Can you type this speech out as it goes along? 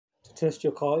test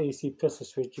your car AC pressure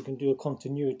switch, you can do a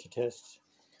continuity test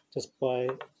just by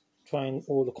trying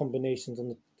all the combinations on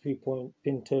the 3-point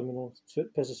pin terminal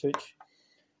pressure switch.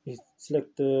 You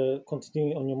select the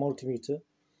continuity on your multimeter,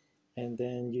 and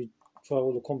then you try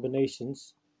all the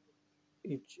combinations,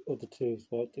 each of the two.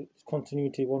 So the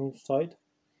continuity one side.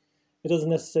 It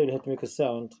doesn't necessarily have to make a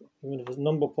sound. Even if a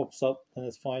number pops up, then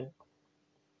it's fine.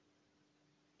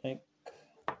 Like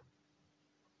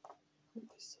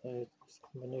this side, this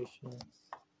combination.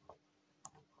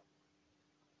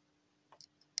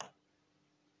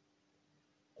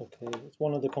 Okay, it's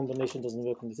one of the combination doesn't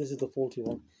work on this. This is the faulty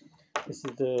one. This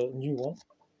is the new one.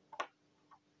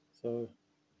 So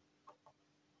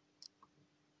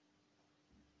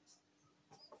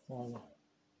one.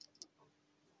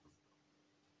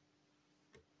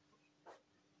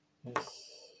 Yes.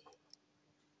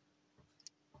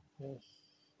 Yes.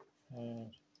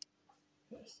 And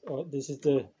yes. Oh, this is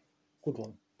the good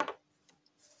one.